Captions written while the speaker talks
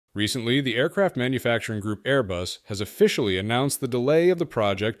Recently, the aircraft manufacturing group Airbus has officially announced the delay of the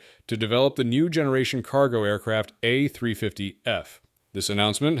project to develop the new generation cargo aircraft A350F. This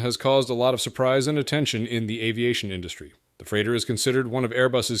announcement has caused a lot of surprise and attention in the aviation industry. The freighter is considered one of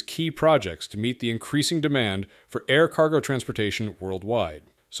Airbus's key projects to meet the increasing demand for air cargo transportation worldwide.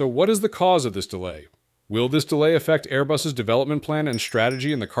 So what is the cause of this delay? Will this delay affect Airbus's development plan and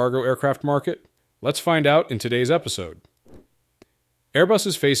strategy in the cargo aircraft market? Let's find out in today's episode. Airbus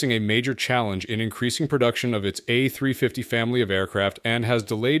is facing a major challenge in increasing production of its A350 family of aircraft and has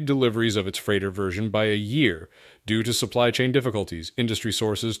delayed deliveries of its freighter version by a year due to supply chain difficulties, industry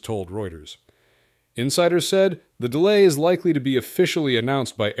sources told Reuters. Insiders said the delay is likely to be officially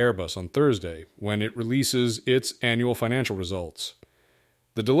announced by Airbus on Thursday, when it releases its annual financial results.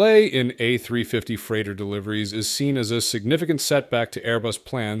 The delay in A350 freighter deliveries is seen as a significant setback to Airbus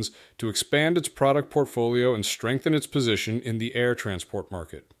plans to expand its product portfolio and strengthen its position in the air transport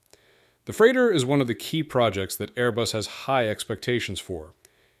market. The freighter is one of the key projects that Airbus has high expectations for,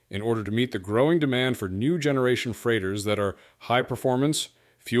 in order to meet the growing demand for new generation freighters that are high performance,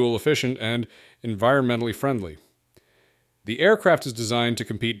 fuel efficient, and environmentally friendly. The aircraft is designed to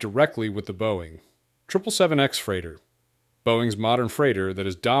compete directly with the Boeing 777X freighter, Boeing's modern freighter that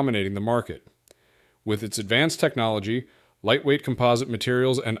is dominating the market. With its advanced technology, lightweight composite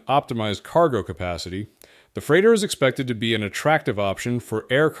materials, and optimized cargo capacity, the freighter is expected to be an attractive option for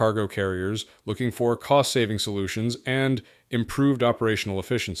air cargo carriers looking for cost-saving solutions and improved operational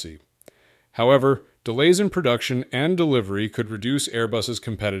efficiency. However, delays in production and delivery could reduce Airbus's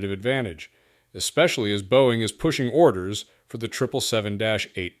competitive advantage, especially as Boeing is pushing orders for the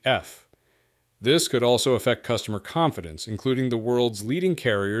 777-8F. This could also affect customer confidence, including the world's leading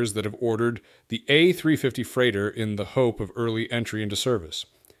carriers that have ordered the A350 freighter in the hope of early entry into service.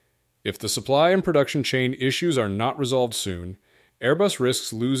 If the supply and production chain issues are not resolved soon, Airbus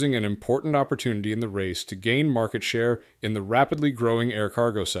risks losing an important opportunity in the race to gain market share in the rapidly growing air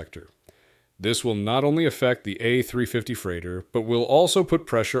cargo sector. This will not only affect the A350 freighter, but will also put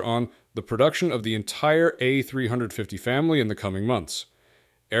pressure on the production of the entire A350 family in the coming months.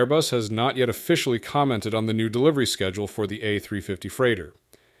 Airbus has not yet officially commented on the new delivery schedule for the A350 freighter.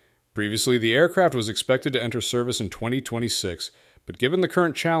 Previously, the aircraft was expected to enter service in 2026, but given the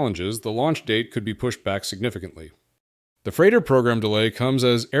current challenges, the launch date could be pushed back significantly. The freighter program delay comes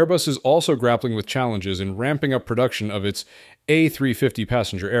as Airbus is also grappling with challenges in ramping up production of its A350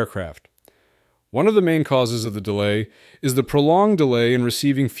 passenger aircraft. One of the main causes of the delay is the prolonged delay in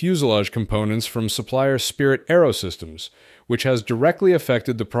receiving fuselage components from supplier Spirit AeroSystems, which has directly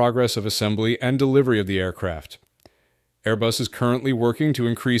affected the progress of assembly and delivery of the aircraft. Airbus is currently working to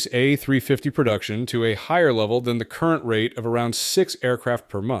increase A350 production to a higher level than the current rate of around 6 aircraft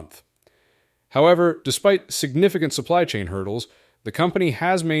per month. However, despite significant supply chain hurdles, the company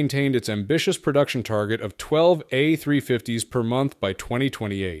has maintained its ambitious production target of 12 A350s per month by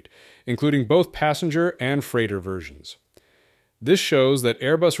 2028, including both passenger and freighter versions. This shows that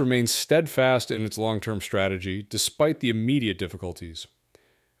Airbus remains steadfast in its long-term strategy despite the immediate difficulties.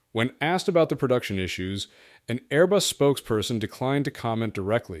 When asked about the production issues, an Airbus spokesperson declined to comment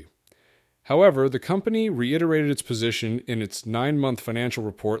directly. However, the company reiterated its position in its 9-month financial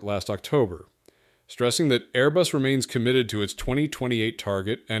report last October, stressing that Airbus remains committed to its 2028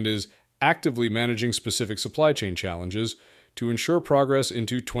 target and is actively managing specific supply chain challenges to ensure progress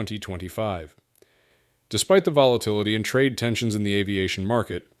into 2025. Despite the volatility and trade tensions in the aviation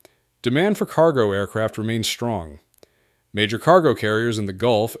market, demand for cargo aircraft remains strong. Major cargo carriers in the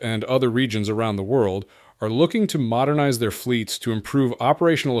Gulf and other regions around the world are looking to modernize their fleets to improve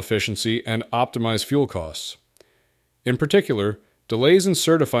operational efficiency and optimize fuel costs. In particular, delays in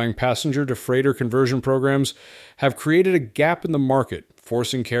certifying passenger-to-freighter conversion programs have created a gap in the market,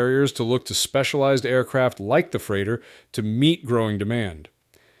 forcing carriers to look to specialized aircraft like the freighter to meet growing demand.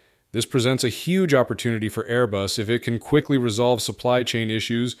 This presents a huge opportunity for Airbus if it can quickly resolve supply chain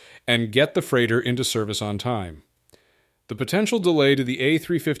issues and get the freighter into service on time. The potential delay to the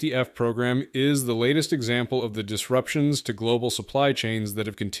A350F program is the latest example of the disruptions to global supply chains that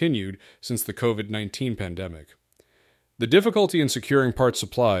have continued since the COVID-19 pandemic. The difficulty in securing part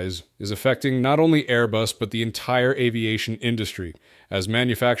supplies is affecting not only Airbus but the entire aviation industry, as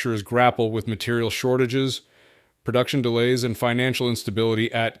manufacturers grapple with material shortages, production delays, and financial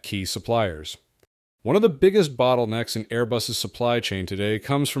instability at key suppliers. One of the biggest bottlenecks in Airbus's supply chain today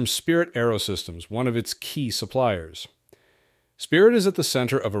comes from Spirit AeroSystems, one of its key suppliers. Spirit is at the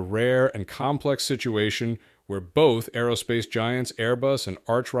center of a rare and complex situation where both aerospace giants Airbus and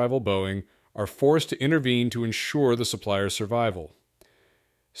arch-rival Boeing are forced to intervene to ensure the supplier's survival.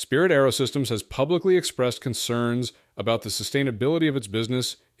 Spirit AeroSystems has publicly expressed concerns about the sustainability of its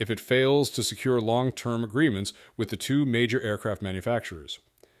business if it fails to secure long-term agreements with the two major aircraft manufacturers.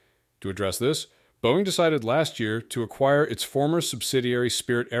 To address this, Boeing decided last year to acquire its former subsidiary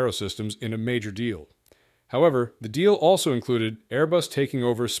Spirit AeroSystems in a major deal. However, the deal also included Airbus taking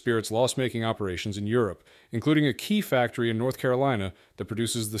over Spirit's loss-making operations in Europe, including a key factory in North Carolina that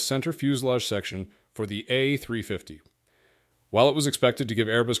produces the center fuselage section for the A350. While it was expected to give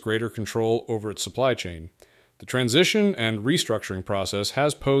Airbus greater control over its supply chain, the transition and restructuring process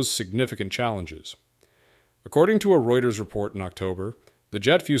has posed significant challenges. According to a Reuters report in October, the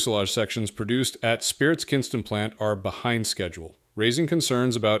jet fuselage sections produced at Spirit's Kinston plant are behind schedule, raising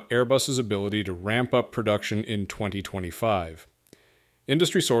concerns about Airbus's ability to ramp up production in 2025.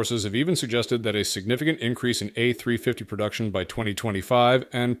 Industry sources have even suggested that a significant increase in A350 production by 2025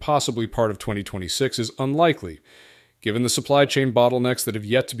 and possibly part of 2026 is unlikely, given the supply chain bottlenecks that have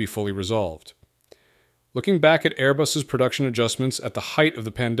yet to be fully resolved. Looking back at Airbus's production adjustments at the height of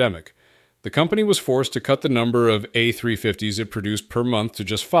the pandemic, the company was forced to cut the number of A350s it produced per month to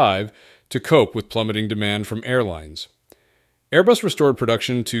just 5 to cope with plummeting demand from airlines. Airbus restored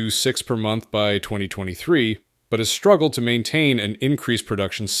production to 6 per month by 2023, but has struggled to maintain and increase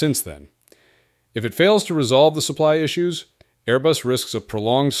production since then. If it fails to resolve the supply issues, Airbus risks a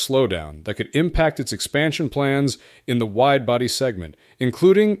prolonged slowdown that could impact its expansion plans in the wide-body segment,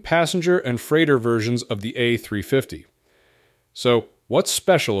 including passenger and freighter versions of the A350. So, what's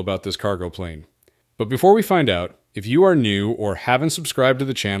special about this cargo plane? But before we find out, if you are new or haven't subscribed to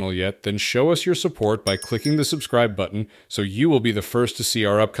the channel yet, then show us your support by clicking the subscribe button so you will be the first to see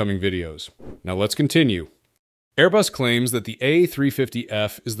our upcoming videos. Now let's continue. Airbus claims that the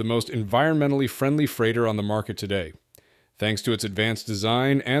A350F is the most environmentally friendly freighter on the market today, thanks to its advanced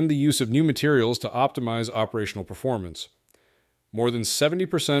design and the use of new materials to optimize operational performance. More than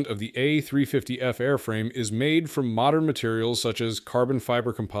 70% of the A350F airframe is made from modern materials such as carbon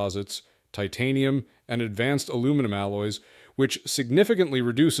fiber composites, titanium, and advanced aluminum alloys, which significantly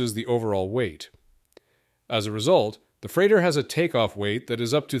reduces the overall weight. As a result, the freighter has a takeoff weight that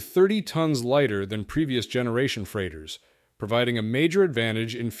is up to 30 tons lighter than previous generation freighters, providing a major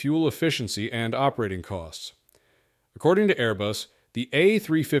advantage in fuel efficiency and operating costs. According to Airbus, the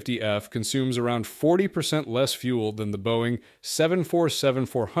A350F consumes around 40% less fuel than the Boeing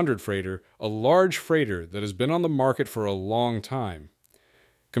 747-400 freighter, a large freighter that has been on the market for a long time.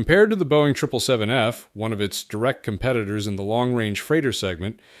 Compared to the Boeing 777F, one of its direct competitors in the long-range freighter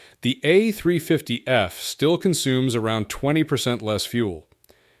segment, the A350F still consumes around 20% less fuel.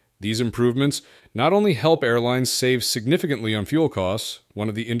 These improvements not only help airlines save significantly on fuel costs, one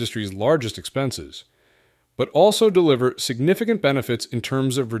of the industry's largest expenses, but also deliver significant benefits in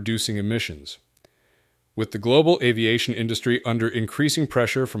terms of reducing emissions. With the global aviation industry under increasing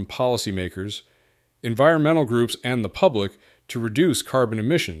pressure from policymakers, environmental groups, and the public to reduce carbon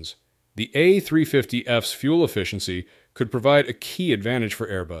emissions, the A350F's fuel efficiency could provide a key advantage for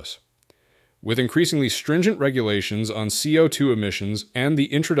Airbus. With increasingly stringent regulations on CO2 emissions and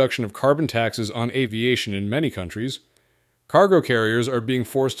the introduction of carbon taxes on aviation in many countries, cargo carriers are being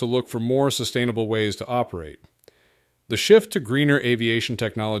forced to look for more sustainable ways to operate. The shift to greener aviation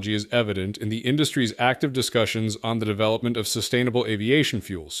technology is evident in the industry's active discussions on the development of sustainable aviation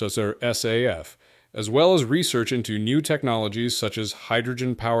fuels, such as SAF, as well as research into new technologies such as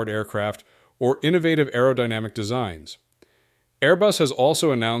hydrogen-powered aircraft or innovative aerodynamic designs. Airbus has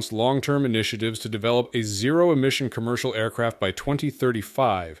also announced long-term initiatives to develop a zero-emission commercial aircraft by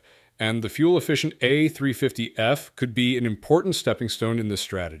 2035, and the fuel-efficient A350F could be an important stepping stone in this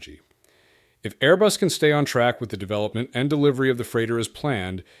strategy. If Airbus can stay on track with the development and delivery of the freighter as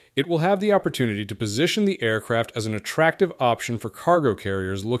planned, it will have the opportunity to position the aircraft as an attractive option for cargo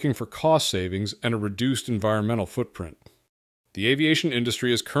carriers looking for cost savings and a reduced environmental footprint. The aviation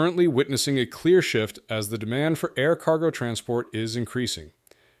industry is currently witnessing a clear shift as the demand for air cargo transport is increasing,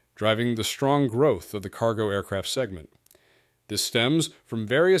 driving the strong growth of the cargo aircraft segment. This stems from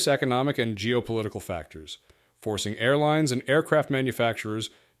various economic and geopolitical factors, forcing airlines and aircraft manufacturers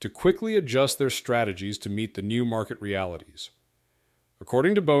to quickly adjust their strategies to meet the new market realities.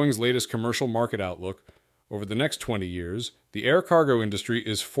 According to Boeing's latest commercial market outlook, over the next 20 years, the air cargo industry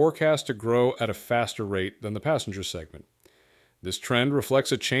is forecast to grow at a faster rate than the passenger segment. This trend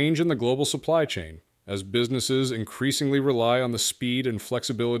reflects a change in the global supply chain, as businesses increasingly rely on the speed and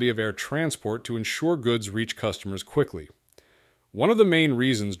flexibility of air transport to ensure goods reach customers quickly. One of the main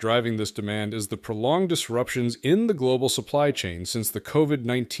reasons driving this demand is the prolonged disruptions in the global supply chain since the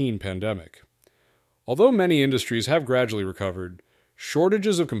COVID-19 pandemic. Although many industries have gradually recovered,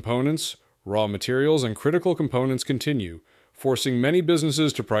 shortages of components, raw materials, and critical components continue, forcing many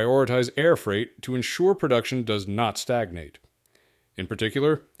businesses to prioritize air freight to ensure production does not stagnate. In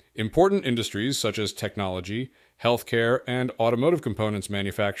particular, Important industries such as technology, healthcare, and automotive components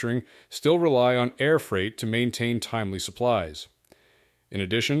manufacturing still rely on air freight to maintain timely supplies. In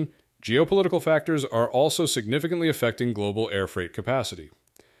addition, geopolitical factors are also significantly affecting global air freight capacity.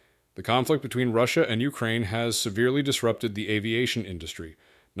 The conflict between Russia and Ukraine has severely disrupted the aviation industry,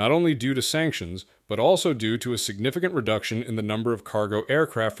 not only due to sanctions, but also due to a significant reduction in the number of cargo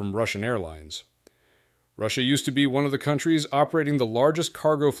aircraft from Russian airlines. Russia used to be one of the countries operating the largest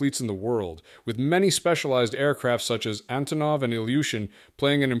cargo fleets in the world, with many specialized aircraft such as Antonov and Ilyushin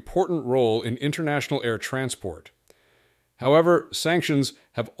playing an important role in international air transport. However, sanctions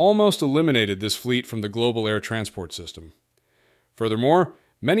have almost eliminated this fleet from the global air transport system. Furthermore,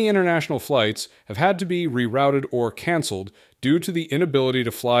 many international flights have had to be rerouted or canceled due to the inability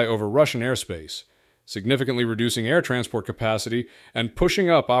to fly over Russian airspace, significantly reducing air transport capacity and pushing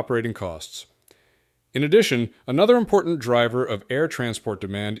up operating costs. In addition, another important driver of air transport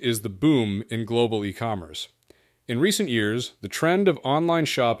demand is the boom in global e-commerce. In recent years, the trend of online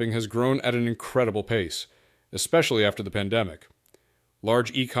shopping has grown at an incredible pace, especially after the pandemic.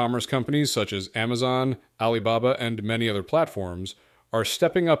 Large e-commerce companies such as Amazon, Alibaba, and many other platforms are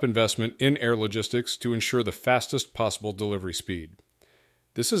stepping up investment in air logistics to ensure the fastest possible delivery speed.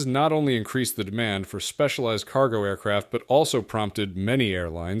 This has not only increased the demand for specialized cargo aircraft, but also prompted many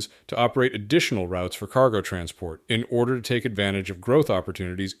airlines to operate additional routes for cargo transport in order to take advantage of growth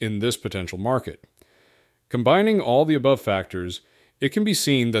opportunities in this potential market. Combining all the above factors, it can be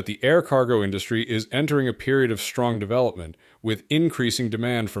seen that the air cargo industry is entering a period of strong development, with increasing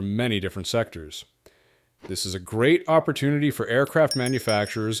demand from many different sectors. This is a great opportunity for aircraft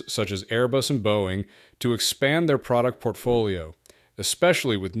manufacturers such as Airbus and Boeing to expand their product portfolio,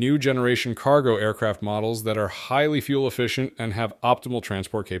 especially with new generation cargo aircraft models that are highly fuel efficient and have optimal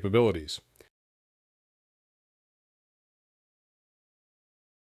transport capabilities.